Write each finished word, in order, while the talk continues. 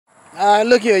Alright,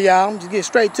 look here, y'all. I'm just getting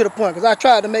straight to the point. Because I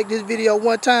tried to make this video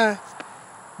one time,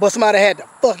 but somebody had to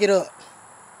fuck it up.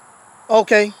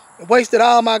 Okay. Wasted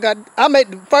all my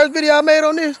the first video I made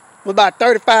on this was about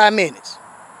 35 minutes.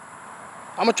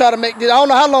 I'm going to try to make this. I don't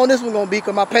know how long this one's going to be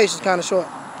because my patience kind of short.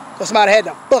 Because somebody had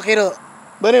to fuck it up.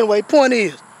 But anyway, point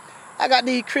is, I got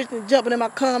these Christians jumping in my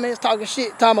comments, talking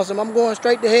shit, talking about something. I'm going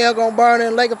straight to hell, going to burn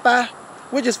in lake of fire,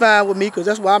 which is fine with me because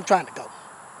that's where I'm trying to go.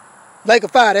 Lake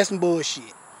of fire, that's some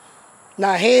bullshit.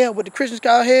 Now hell, what the Christians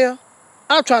call hell,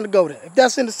 I'm trying to go there. If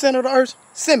that's in the center of the earth,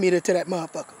 send me to that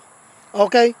motherfucker.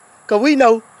 Okay? Because we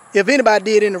know, if anybody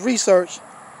did any research,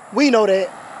 we know that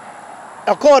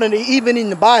according to even in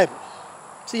the Bible,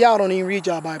 see, y'all don't even read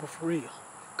y'all Bible for real.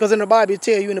 Because in the Bible, it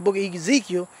tell you in the book of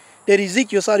Ezekiel, that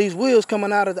Ezekiel saw these wheels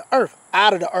coming out of the earth,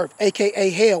 a.k.a.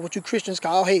 hell, what you Christians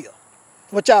call hell.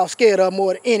 What y'all scared of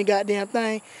more than any goddamn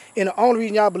thing. And the only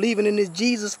reason y'all believing in this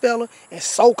Jesus fella and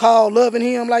so-called loving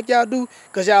him like y'all do,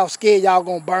 because y'all scared y'all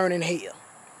gonna burn in hell.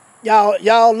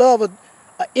 Y'all love an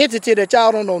entity that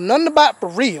y'all don't know nothing about for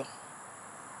real,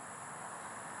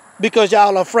 because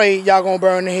y'all afraid y'all gonna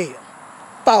burn in hell.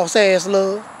 False ass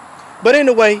love. But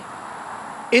anyway,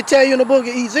 it tell you in the book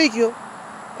of Ezekiel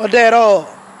that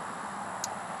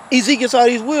Ezekiel saw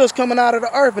these wheels coming out of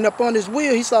the earth, and up on this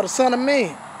wheel he saw the Son of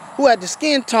Man, who had the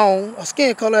skin tone or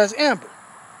skin color as amber.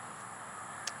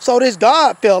 So this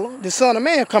God fella, the Son of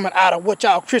Man, coming out of what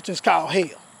y'all Christians call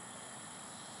hell.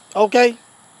 Okay?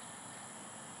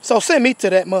 So send me to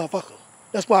that motherfucker.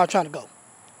 That's where I'm trying to go.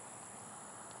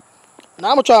 Now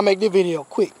I'm gonna try to make this video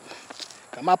quick,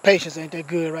 cause my patience ain't that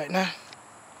good right now.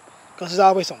 Cause there's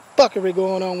always some fuckery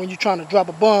going on when you're trying to drop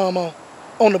a bomb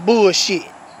on the bullshit.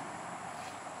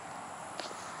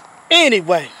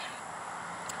 Anyway,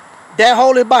 that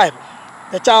Holy Bible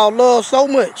that y'all love so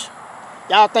much,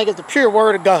 y'all think it's the pure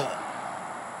word of God.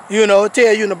 You know, it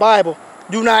tell you in the Bible,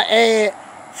 do not add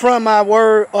from my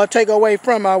word or take away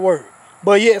from my word.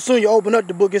 But yet, as soon as you open up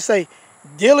the book, it say,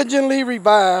 diligently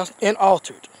revised and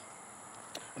altered.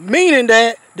 Meaning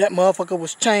that motherfucker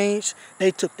was changed.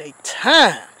 They took their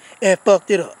time and fucked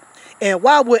it up. And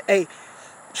why would a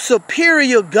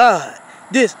superior God,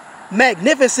 this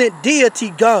magnificent deity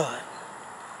God,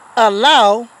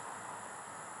 allow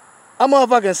a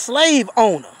motherfucking slave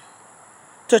owner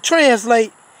to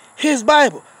translate his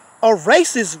Bible? A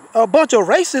bunch of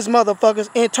racist motherfuckers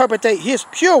interpretate his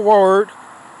pure word,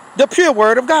 the pure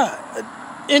word of God.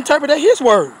 Interpretate his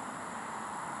word.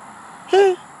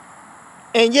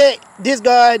 And yet, this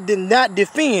God did not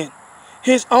defend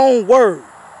his own word.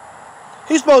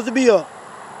 He's supposed to be a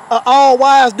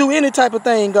all-wise, do any type of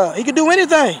thing God. He could do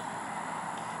anything.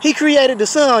 He created the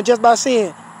sun just by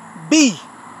saying, be.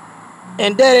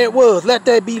 And there it was. Let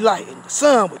there be light. And the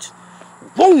sun, which,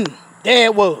 boom, there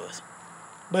it was.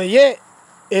 But yet,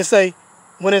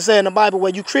 when it say in the Bible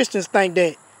where you Christians think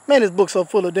that, man, this book's so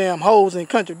full of damn holes and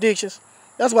contradictions.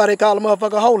 That's why they call a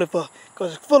motherfucker holy for,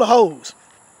 because it's full of holes.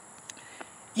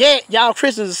 Yet, y'all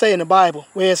Christians say in the Bible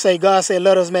where it say God said,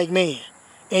 let us make man.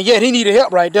 And yet, he needed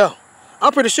help right there.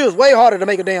 I'm pretty sure it's way harder to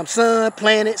make a damn sun,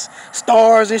 planets,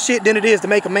 stars, and shit than it is to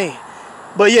make a man.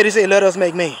 But yet, he said, let us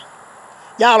make man.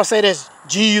 Y'all will say that's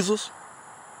Jesus,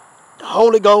 the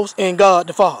Holy Ghost, and God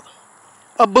the Father.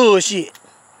 A bullshit.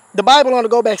 The Bible only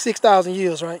go back 6,000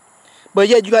 years, right? But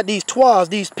yet, you got these Twas,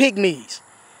 these pygmies,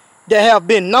 that have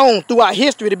been known throughout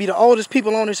history to be the oldest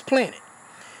people on this planet.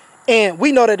 And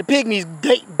we know that the pygmies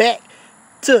date back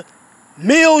to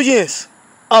millions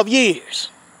of years.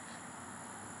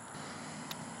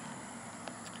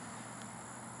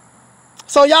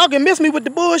 So y'all can miss me with the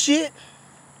bullshit.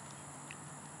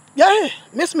 Yeah,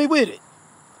 miss me with it.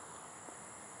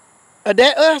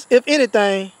 That us, if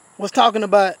anything, was talking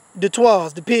about the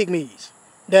Twas, the pygmies,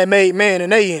 that made man in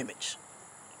their image.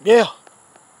 Yeah.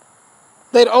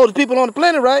 They the oldest people on the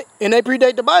planet, right? And they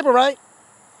predate the Bible, right?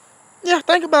 Yeah,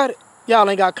 think about it. Y'all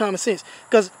ain't got common sense.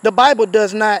 Because the Bible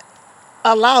does not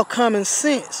allow common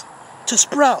sense to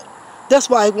sprout. That's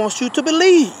why it wants you to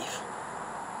believe.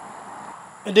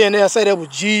 And then they'll say that was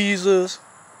Jesus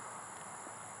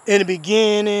in the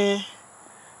beginning.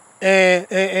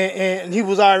 And he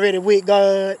was already with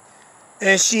God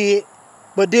and shit.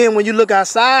 But then when you look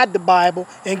outside the Bible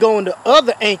and go into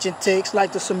other ancient texts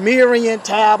like the Sumerian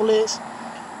tablets,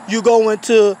 you go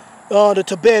into the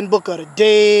Tibetan Book of the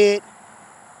Dead,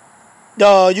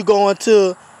 you go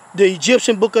into the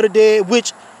Egyptian Book of the Dead,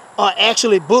 which are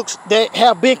actually books that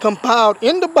have been compiled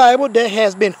in the Bible that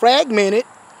has been fragmented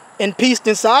and pieced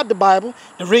inside the Bible.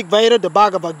 The Rig Veda, the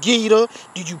Bhagavad Gita,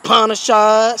 the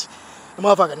Upanishads, the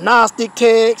motherfucking Gnostic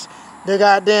text, the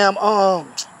goddamn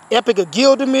Epic of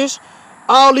Gilgamesh,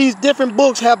 All these different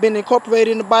books have been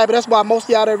incorporated in the Bible. That's why most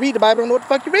of y'all that read the Bible don't know what the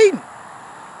fuck you're reading.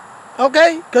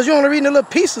 Okay? Because you're only reading a little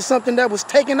piece of something that was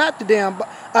taken out the damn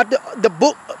the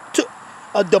book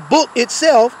the book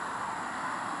itself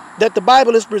that the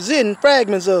Bible is presenting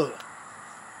fragments of.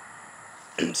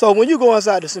 So when you go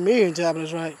inside the Sumerian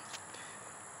tablets, right,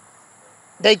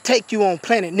 they take you on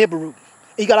planet Nibiru.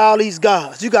 You got all these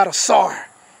gods. You got Asar.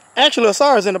 Actually,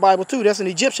 Asar is in the Bible too. That's an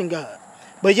Egyptian god.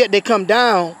 But yet they come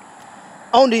down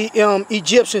on the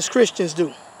Egyptians, Christians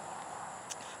do.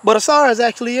 But Asar is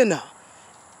actually in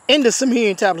the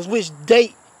Sumerian tablets, which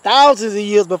date thousands of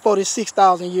years before this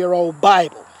 6,000-year-old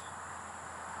Bible.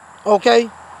 Okay?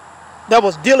 That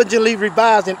was diligently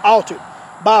revised and altered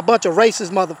by a bunch of racist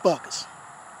motherfuckers.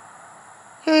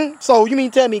 So you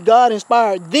mean tell me God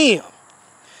inspired them,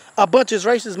 a bunch of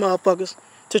racist motherfuckers,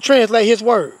 to translate his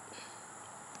word?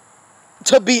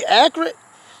 To be accurate?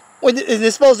 Is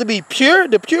it supposed to be pure?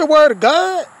 The pure word of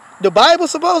God? The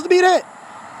Bible's supposed to be that?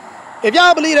 If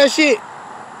y'all believe that shit,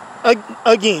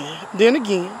 again,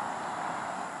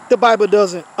 the Bible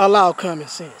doesn't allow common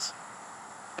sense.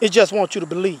 It just wants you to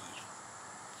believe.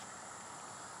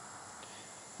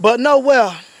 But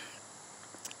nowhere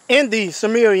in the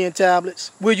Sumerian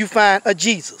tablets will you find a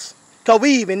Jesus. Because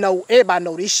we even know, everybody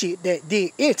know this shit that did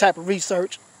any type of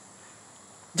research.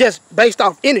 Just based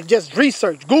off just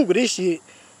research, Google this shit.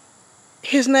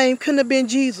 His name couldn't have been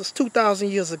Jesus 2,000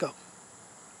 years ago.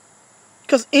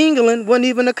 Because England wasn't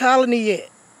even a colony yet.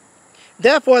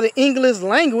 Therefore, the English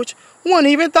language wasn't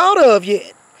even thought of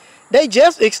yet. They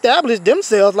just established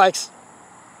themselves like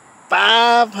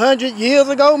 500 years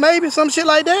ago, maybe, some shit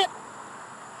like that.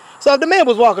 So if the man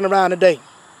was walking around today,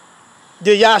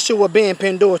 the Yahshua Ben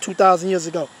Pandora 2,000 years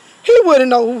ago, he wouldn't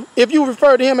know. If you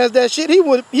refer to him as that shit, he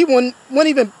wouldn't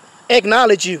even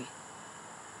acknowledge you.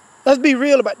 Let's be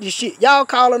real about this shit. Y'all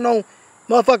calling on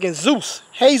motherfucking Zeus.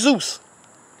 Hey, Zeus.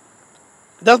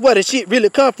 That's where the shit really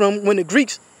come from when the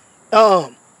Greeks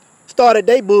started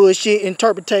their bullshit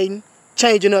interpreting,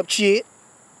 changing up shit.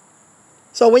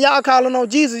 So when y'all calling on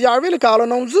Jesus, y'all really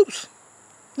calling on Zeus.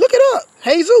 Look it up.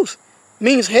 Hey, Zeus.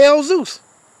 Means hell Zeus.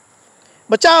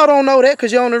 But y'all don't know that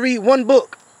because you only read one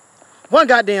book. One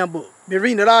goddamn book. Been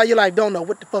reading it all your life, don't know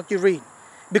what the fuck you're reading.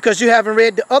 Because you haven't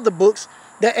read the other books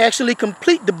that actually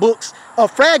complete the books or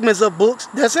fragments of books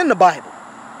that's in the Bible.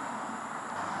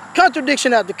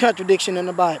 Contradiction after contradiction in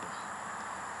the Bible.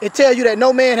 It tells you that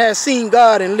no man has seen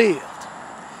God and lived.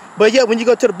 But yet when you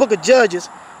go to the book of Judges,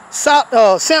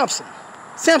 Samson's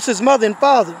mother and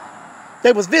father,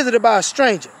 they was visited by a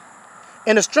stranger.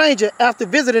 And the stranger, after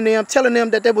visiting them, telling them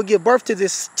that they would give birth to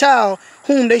this child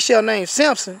whom they shall name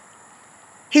Samson,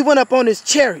 he went up on his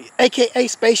chariot, a.k.a.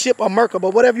 spaceship or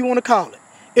Merkaba, whatever you want to call it.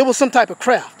 It was some type of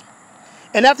craft.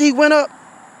 And after he went up,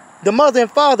 the mother and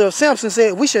father of Samson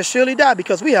said, we shall surely die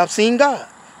because we have seen God.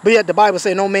 But yet the Bible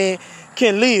says no man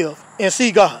can live and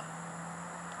see God.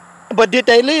 But did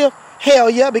they live? Hell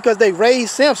yeah, because they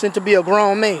raised Samson to be a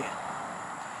grown man.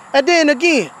 And then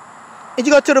again, if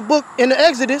you go to the book in the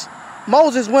Exodus,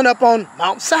 Moses went up on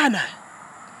Mount Sinai.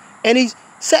 And he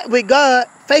sat with God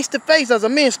face to face as a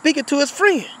man speaking to his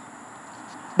friend.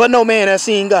 But no man has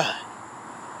seen God.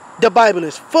 The Bible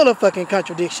is full of fucking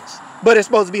contradictions. But it's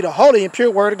supposed to be the holy and pure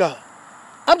word of God.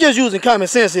 I'm just using common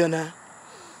sense here now.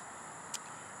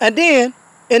 And then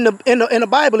in the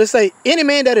Bible it say, any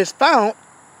man that is found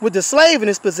with the slave in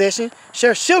his possession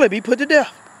shall surely be put to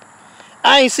death.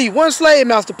 I ain't see one slave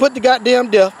master put to goddamn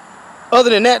death other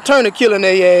than that Turner killing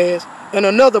their ass and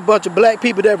another bunch of black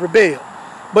people that rebelled.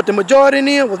 But the majority of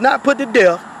them was not put to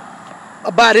death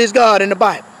by his God in the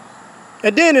Bible.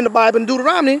 And then in the Bible in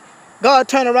Deuteronomy, God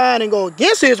turn around and go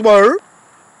against his word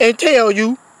and tell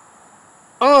you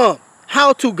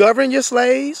how to govern your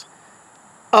slaves.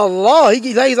 A law,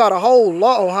 he lays out a whole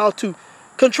law on how to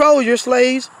control your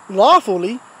slaves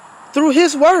lawfully through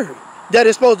his word. That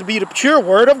is supposed to be the pure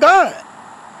word of God.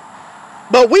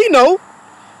 But we know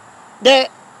that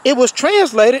it was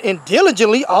translated and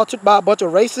diligently altered by a bunch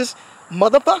of racist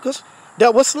motherfuckers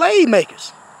that were slave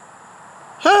makers.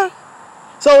 Huh?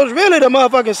 So it's really the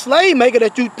motherfucking slave maker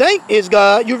that you think is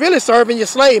God. You're really serving your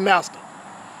slave master.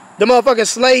 The motherfucking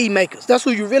slave makers. That's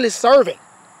who you're really serving.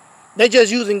 They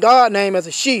just using God's name as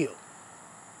a shield.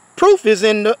 Proof is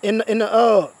in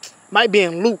the might be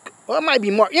in Luke or it might be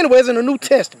Mark. Anyways, in the New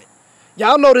Testament.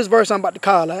 Y'all know this verse I'm about to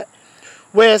call out,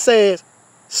 where it says,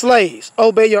 slaves,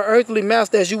 obey your earthly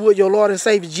master as you would your Lord and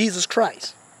Savior Jesus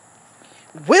Christ.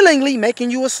 Willingly making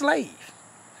you a slave.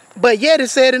 But yet it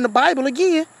said in the Bible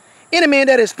again, any man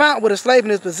that is found with a slave in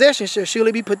his possession shall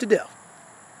surely be put to death.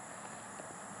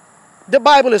 The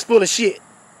Bible is full of shit.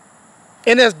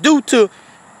 And that's due to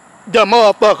the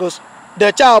motherfuckers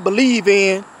that y'all believe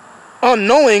in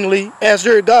unknowingly as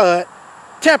your God,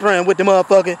 tampering with the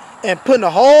motherfucker and putting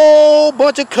a whole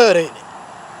bunch of cut in it.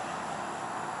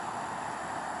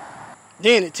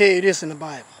 Then it tell you this in the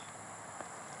Bible.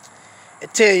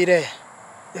 It tell you that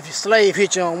if your slave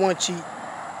hit you on one cheek,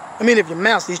 if your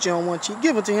master hit you on one cheek,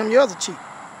 give it to him your other cheek.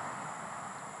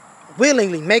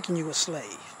 Willingly making you a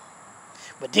slave.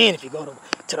 But then if you go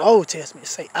to the Old Testament, it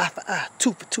say eye for eye,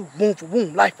 tooth for tooth, wound for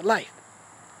wound, life for life.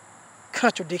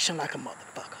 Contradiction like a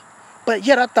motherfucker. But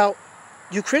yet I thought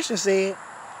you Christians said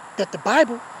that the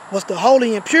Bible was the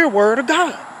holy and pure word of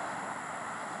God.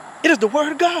 It is the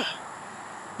word of God.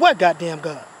 What goddamn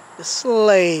God? The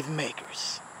slave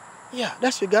makers. Yeah,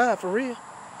 that's your God for real.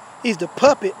 He's the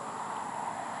puppet.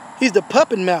 He's the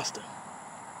puppet master.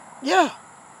 Yeah.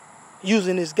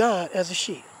 Using his God as a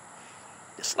shield.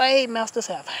 The slave masters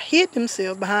have hid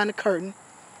themselves behind the curtain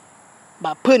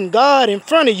by putting God in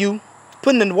front of you,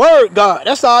 putting in the word God.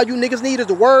 That's all you niggas need is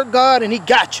the word God and he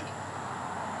got you.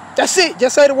 That's it.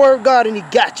 Just say the word God and he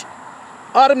got you.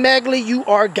 Automatically you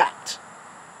are got.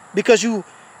 Because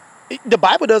the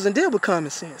Bible doesn't deal with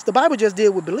common sense. The Bible just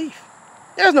deals with belief.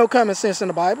 There's no common sense in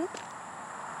the Bible.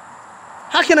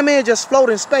 How can a man just float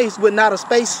in space with not a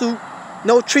spacesuit,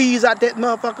 no trees out that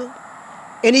motherfucker,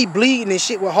 and he bleeding and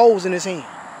shit with holes in his hand?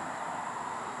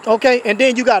 Okay, and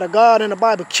then you got a God in the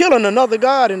Bible killing another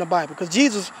God in the Bible, because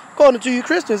Jesus, according to you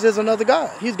Christians, is another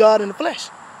God. He's God in the flesh.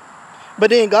 But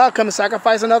then God come and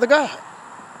sacrifice another God.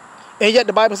 And yet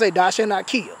the Bible say, thou shalt not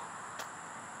kill.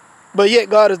 But yet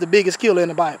God is the biggest killer in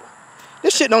the Bible.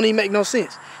 This shit don't even make no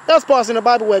sense. There's parts in the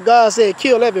Bible where God said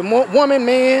kill every woman,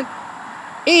 man,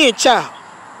 and child.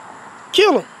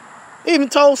 Kill him. Even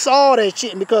told Saul that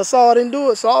shit, and because Saul didn't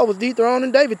do it, Saul was dethroned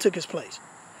and David took his place.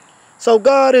 So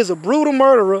God is a brutal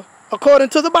murderer according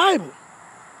to the Bible.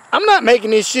 I'm not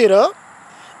making this shit up.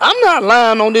 I'm not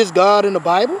lying on this God in the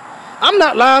Bible. I'm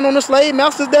not lying on the slave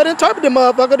masters that interpret the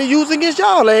motherfucker to use against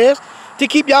y'all ass to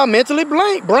keep y'all mentally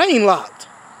brain locked.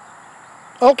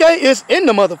 Okay, it's in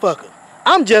the motherfucker.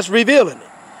 I'm just revealing it.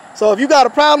 So if you got a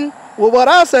problem with what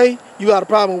I say, you got a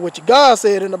problem with what your God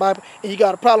said in the Bible, and you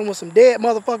got a problem with some dead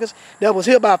motherfuckers that was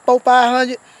here by 400,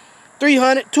 500,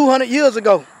 300, 200 years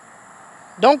ago.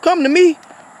 Don't come to me,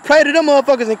 pray to them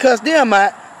motherfuckers and cuss them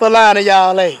out for lying to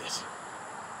y'all ass.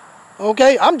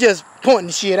 Okay, I'm just pointing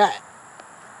the shit out.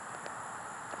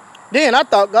 Then I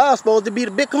thought God was supposed to be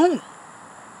the big kahuna.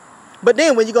 But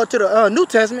then when you go to the New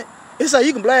Testament, it says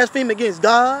you can blaspheme against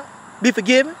God, be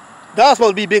forgiven. God's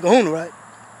supposed to be big kahuna, right?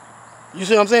 You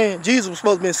see what I'm saying? Jesus was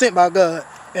supposed to be sent by God,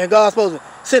 and God's supposed to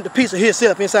send the piece of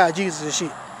himself inside Jesus and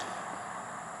shit.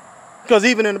 Because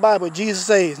even in the Bible, Jesus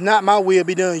says, not my will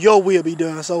be done, your will be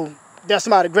done. So that's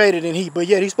somebody greater than he, but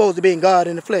yet he's supposed to be in God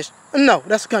in the flesh. No,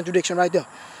 that's a contradiction right there.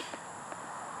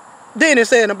 Then it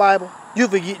said in the Bible,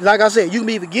 like I said, you can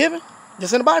be forgiven.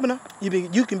 Just in the Bible now.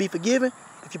 You can be forgiven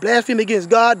if you blaspheme against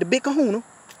God, the big kahuna,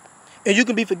 and you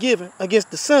can be forgiven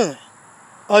against the Son,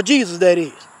 or Jesus that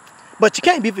is. But you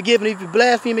can't be forgiven if you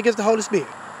blaspheme against the Holy Spirit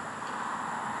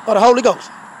or the Holy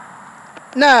Ghost.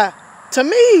 Now, to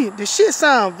me, the shit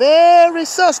sounds very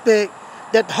suspect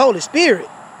that the Holy Spirit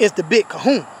is the big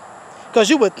kahuna.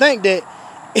 Because you would think that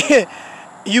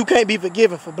you can't be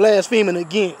forgiven for blaspheming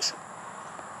against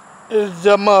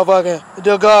the motherfucker,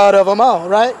 the God of them all,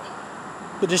 right?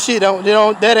 But the shit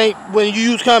that ain't, when you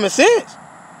use common sense,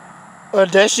 or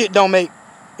that shit don't make,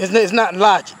 it's not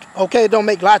logic, okay? It don't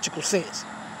make logical sense.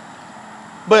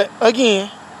 But again,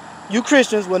 you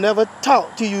Christians were never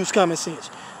taught to use common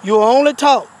sense. You were only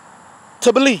taught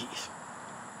to believe.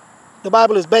 The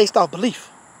Bible is based off belief,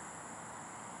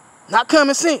 not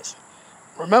common sense.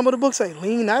 Remember the book say,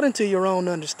 lean not into your own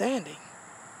understanding.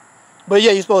 But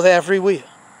yeah, you're supposed to have free will.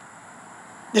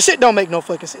 This shit don't make no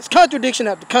fucking sense. Contradiction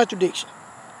after contradiction.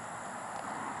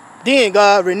 Then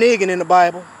God reneging in the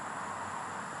Bible,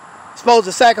 supposed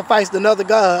to sacrifice another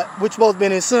God, which supposed to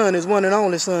be his son, his one and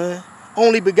only son,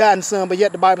 only begotten son, but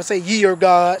yet the Bible say ye are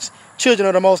gods, children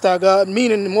of the Most High God,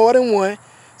 meaning more than one.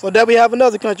 So there we have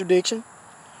another contradiction.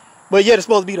 But yet it's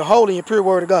supposed to be the holy and pure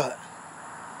word of God.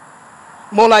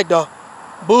 More like the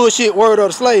bullshit word of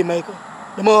the slave maker.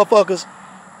 The motherfuckers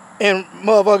and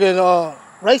motherfucking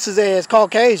racist ass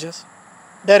Caucasians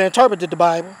that interpreted the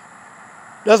Bible.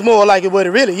 That's more like what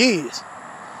it really is.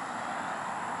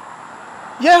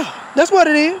 Yeah, that's what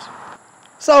it is.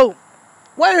 So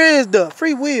where is the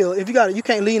free will if you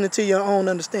can't lean into your own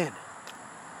understanding?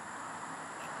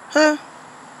 Huh?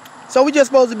 So we just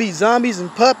supposed to be zombies and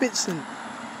puppets and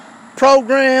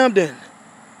programmed and,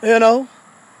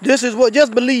 this is what,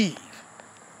 just believe.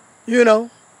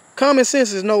 Common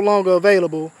sense is no longer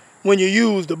available when you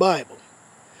use the Bible.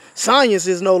 Science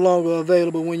is no longer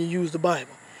available when you use the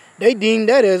Bible. They deem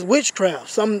that as witchcraft,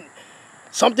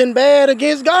 something bad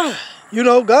against God. You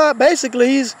know, God basically,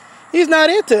 he's not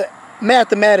into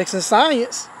mathematics and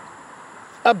science.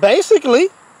 Basically,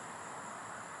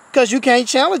 because you can't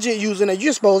challenge it using it.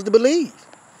 You're supposed to believe.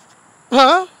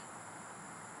 Huh?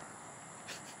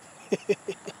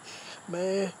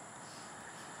 Man.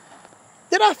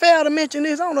 Did I fail to mention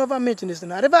this? I don't know if I mentioned this or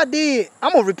not. If I did,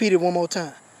 I'm going to repeat it one more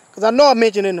time. Because I know I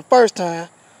mentioned it the first time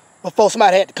before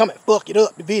somebody had to come and fuck it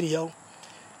up, the video.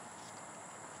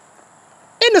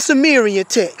 In the Sumerian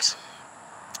text,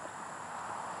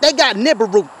 they got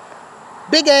Nibiru,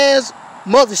 big ass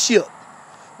mothership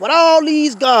with all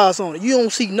these gods on it. You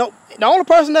don't see no. The only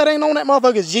person that ain't on that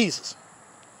motherfucker is Jesus.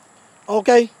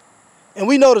 Okay? And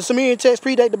we know the Sumerian text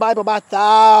predate the Bible by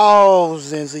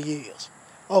thousands of years.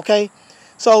 Okay?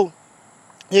 So,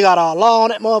 you got Allah on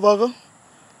that motherfucker,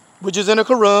 which is in the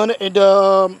Quran, and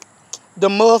the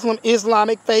Muslim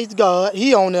Islamic faith God,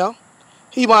 he on there.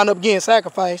 He wound up getting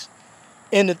sacrificed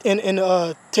in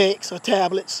the text or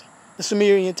tablets, the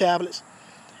Sumerian tablets.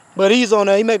 But he's on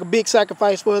there. He make a big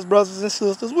sacrifice for his brothers and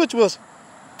sisters, which was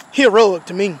heroic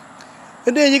to me.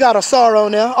 And then you got Asar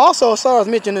on there. Also, Asar is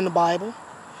mentioned in the Bible.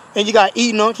 And you got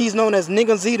Enoch. He's known as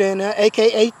Ningazita in there,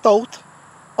 a.k.a. Thoth.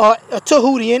 Or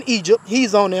Tahuti in Egypt.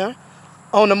 He's on there,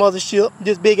 on the mothership.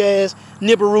 This big-ass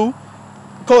Nibiru,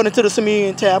 according to the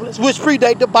Sumerian tablets, which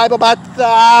predate the Bible by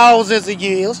thousands of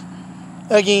years.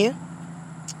 Again.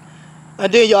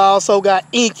 And then you also got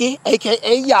Enki,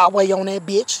 a.k.a. Yahweh on that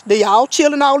bitch. They all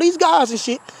chilling all these gods and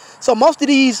shit. So most of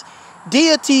these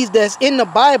deities that's in the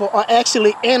Bible are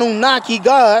actually Anunnaki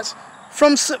gods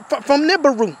from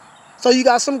Nibiru. So you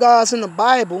got some gods in the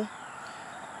Bible.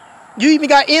 You even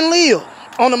got Enlil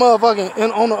on the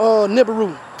motherfucking, on the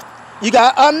Nibiru. You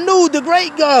got Anu, the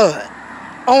great god,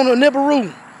 on the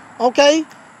Nibiru. Okay?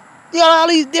 You got all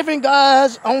these different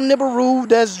gods on Nibiru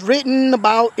that's written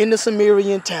about in the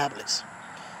Sumerian tablets.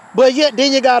 But yet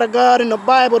then you got a God in the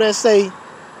Bible that say,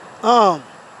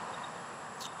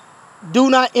 do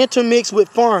not intermix with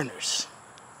foreigners.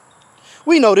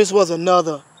 We know this was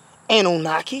another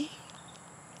Anunnaki,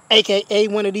 a.k.a.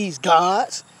 one of these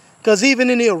gods. Because even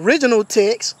in the original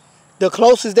text, the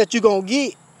closest that you're going to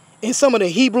get, in some of the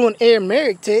Hebrew and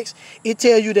Aramaic texts, it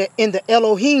tells you that in the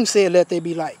Elohim said, let there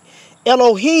be light.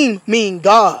 Elohim mean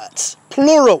gods,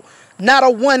 plural, not a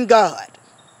one God.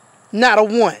 Not a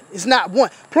one. It's not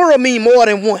one. Plural mean more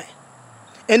than one.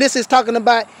 And this is talking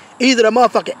about either the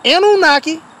motherfucking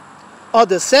Anunnaki or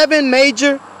the 7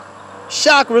 major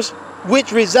chakras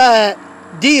which reside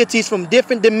deities from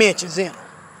different dimensions in them.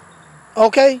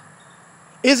 Okay?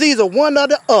 It's either one or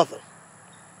the other.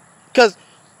 Because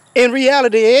in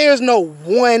reality, there is no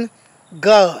one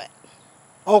God.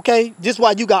 Okay? This is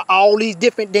why you got all these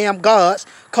different damn gods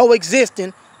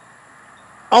coexisting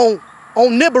on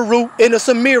Nibiru in the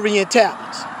Sumerian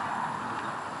tablets.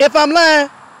 If I'm lying,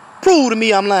 prove to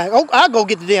me I'm lying. Oh, I'll go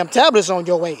get the damn tablets on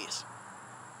your ass.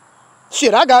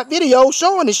 Shit, I got videos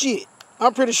showing the shit.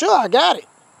 I'm pretty sure I got it.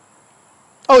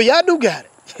 Oh, yeah, I do got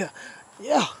it.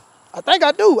 Yeah, I think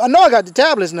I do. I know I got the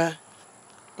tablets now.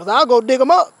 Because I'll go dig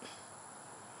them up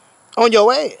on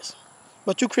your ass.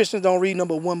 But you Christians don't read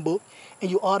number 1 book, and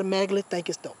you automatically think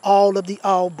it's the all of the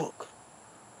all book.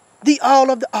 The all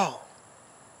of the all.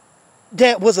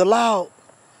 That was allowed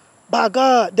by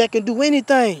God, that can do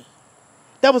anything.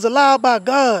 That was allowed by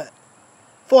God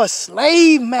for a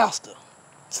slave master,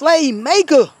 slave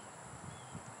maker,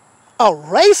 a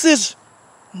racist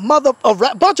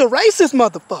bunch of racist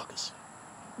motherfuckers.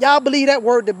 Y'all believe that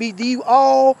word to be the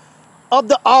all of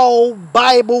the all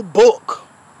Bible book.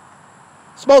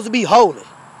 It's supposed to be holy.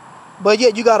 But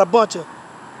yet you got a bunch of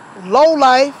low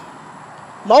life,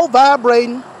 low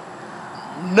vibrating,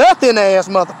 nothing ass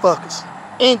motherfuckers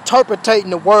interpreting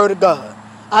the word of God.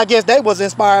 I guess they was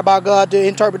inspired by God to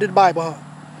interpret the Bible, huh?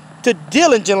 To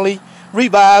diligently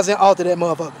revise and alter that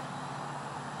motherfucker.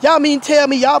 Y'all mean tell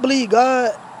me y'all believe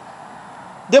God?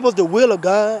 That was the will of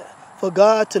God for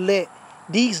God to let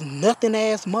these nothing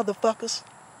ass motherfuckers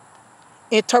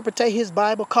interpret his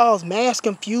Bible, cause mass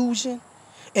confusion,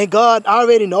 and God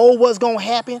already know what's going to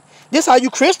happen? This how you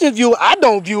Christians view it. I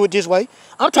don't view it this way.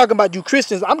 I'm talking about you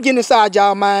Christians. I'm getting inside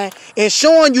y'all mind and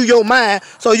showing you your mind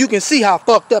so you can see how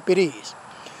fucked up it is.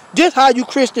 This how you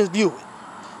Christians view it.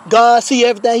 God see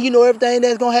everything. He know everything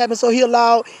that's going to happen, so he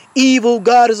allowed evil.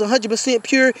 God is 100%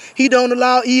 pure. He don't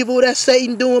allow evil. That's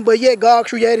Satan doing, but yet God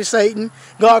created Satan.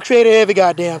 God created every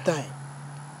goddamn thing.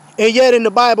 And yet in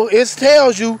the Bible, it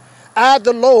tells you, I,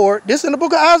 the Lord, this in the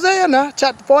book of Isaiah now,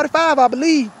 chapter 45, I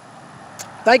believe.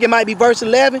 I think it might be verse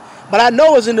 11, but I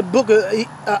know it's in the book of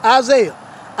Isaiah.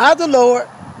 I, the Lord,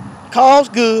 cause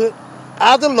good,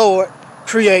 I the Lord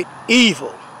create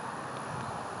evil.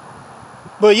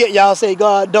 But yet y'all say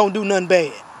God don't do nothing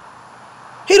bad.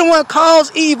 He the one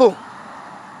cause evil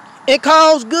and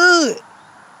cause good.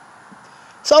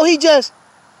 So he just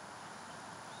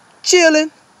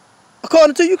chilling,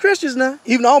 according to you Christians now.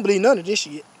 Even though I don't believe none of this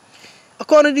shit.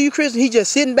 According to you Christians, he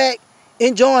just sitting back,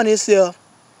 enjoying himself,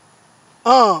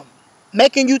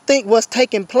 making you think what's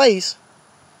taking place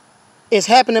is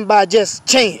happening by just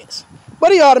chance.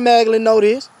 But he automatically know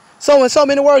this. So in so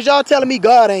many words, y'all telling me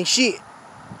God ain't shit.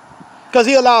 Because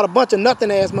he allowed a bunch of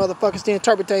nothing-ass motherfuckers to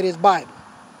interpret his Bible.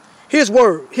 His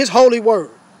word, his holy word.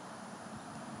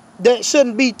 That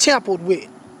shouldn't be tampered with.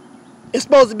 It's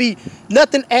supposed to be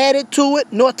nothing added to it,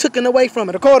 nor taken away from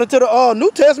it. According to the New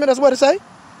Testament, that's what it say.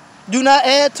 Do not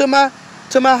add to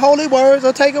my holy words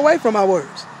or take away from my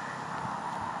words.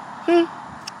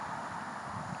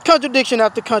 Contradiction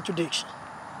after contradiction.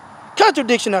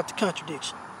 Contradiction after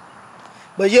contradiction.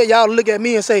 But yet y'all look at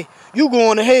me and say, you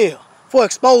going to hell for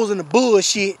exposing the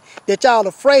bullshit that y'all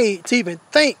afraid to even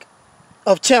think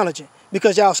of challenging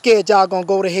because y'all scared y'all gonna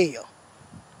go to hell.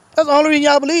 That's the only reason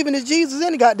y'all believe in this Jesus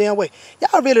any goddamn way.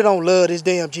 Y'all really don't love this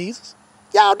damn Jesus.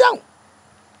 Y'all don't.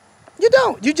 You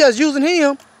don't. You just using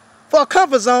him for a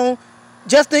comfort zone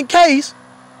just in case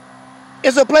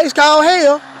it's a place called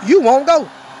hell you won't go.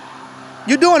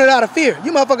 You doing it out of fear.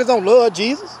 You motherfuckers don't love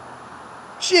Jesus.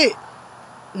 Shit.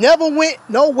 Never went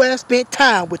nowhere, spent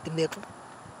time with the nigga.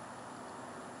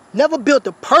 Never built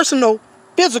a personal,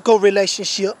 physical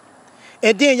relationship.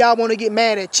 And then y'all want to get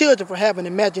mad at children for having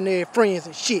imaginary friends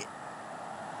and shit.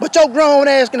 But your grown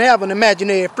ass can have an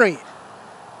imaginary friend.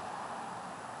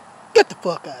 Get the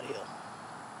fuck out of here.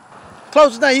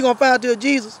 Closest thing you gonna find to a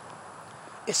Jesus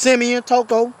is Simeon,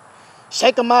 Toko,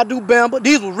 Sheikh Ahmadu Bamba.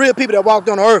 These were real people that walked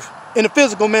on the earth in the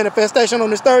physical manifestation on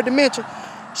this third dimension.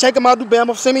 Sheikh Ahmadu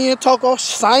Bamba, Simeon Toko,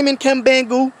 Simon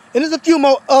Kimbangu, and there's a few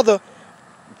more other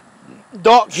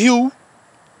dark hue,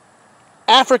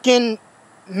 African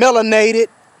melanated,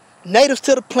 natives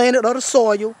to the planet or the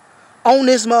soil on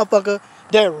this motherfucker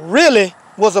that really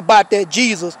was about that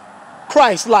Jesus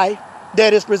Christ life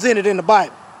that is presented in the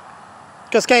Bible.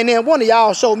 Because can't name one of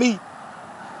y'all show me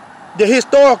the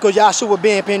historical Yahshua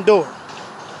ben Pandora.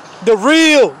 The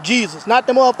real Jesus, not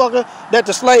the motherfucker that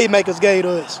the slave makers gave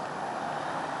to us.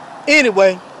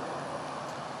 Anyway,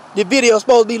 the video is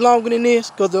supposed to be longer than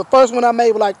this because the first one I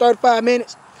made was like 35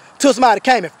 minutes till somebody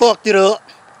came and fucked it up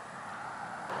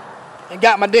and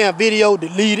got my damn video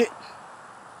deleted.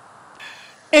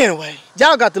 Anyway,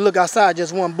 y'all got to look outside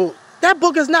just one book. That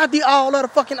book is not the all of the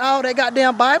fucking all that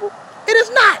goddamn Bible. It is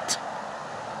not.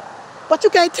 But you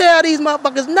can't tell these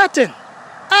motherfuckers nothing.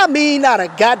 I mean not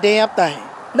a goddamn thing.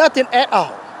 Nothing at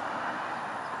all.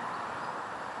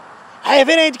 Hey, if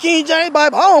it ain't the King James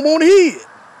Bible, I don't want to hear it.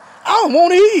 I don't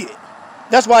want to hear it.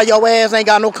 That's why your ass ain't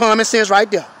got no common sense right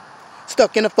there.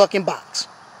 Stuck in a fucking box.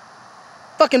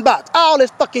 Fucking box. All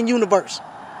this fucking universe.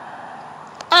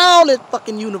 All this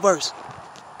fucking universe.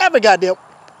 Every goddamn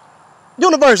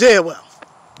universe everywhere.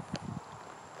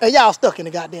 And y'all stuck in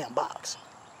the goddamn box.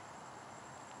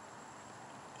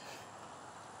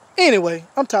 Anyway,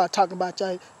 I'm tired of talking about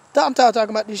y'all. I'm tired of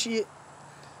talking about this shit.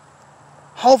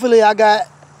 Hopefully I got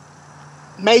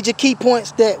major key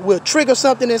points that will trigger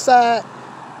something inside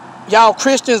y'all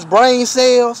Christians' brain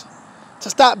cells to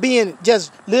stop being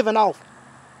just living off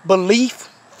belief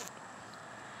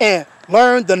and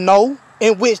learn the know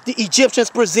in which the Egyptians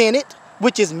presented,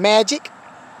 which is magic.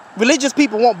 Religious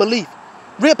people want belief.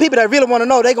 Real people that really want to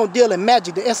know, they're going to deal in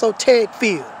magic, the esoteric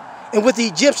field. And what the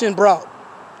Egyptian brought.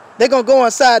 They're going to go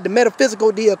inside the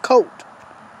metaphysical, the occult.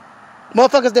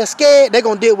 Motherfuckers that scared, they're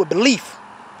going to deal with belief.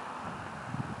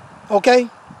 Okay?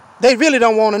 They really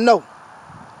don't want to know.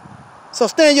 So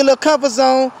stay in your little comfort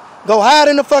zone, go hide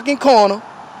in the fucking corner,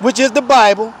 which is the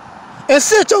Bible, and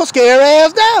sit your scare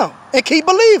ass down and keep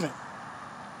believing.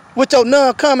 With your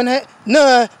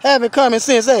non-having common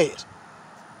sense ass.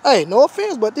 Hey, no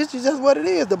offense, but this is just what it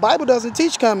is. The Bible doesn't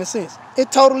teach common sense.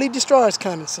 It totally destroys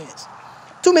common sense.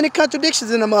 Too many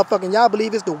contradictions in the motherfucking. Y'all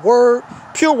believe it's the word,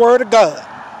 pure word of God.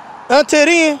 Until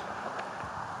then,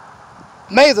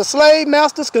 may the slave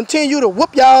masters continue to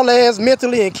whoop y'all ass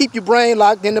mentally and keep your brain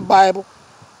locked in the Bible.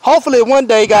 Hopefully one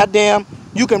day, goddamn,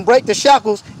 you can break the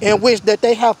shackles in which that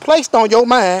they have placed on your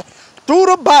mind through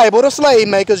the Bible, the slave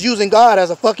makers using God as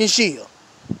a fucking shield.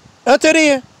 Until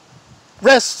then,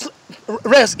 rest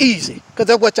easy, because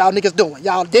that's what y'all niggas doing.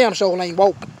 Y'all damn sure ain't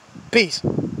woke. Peace.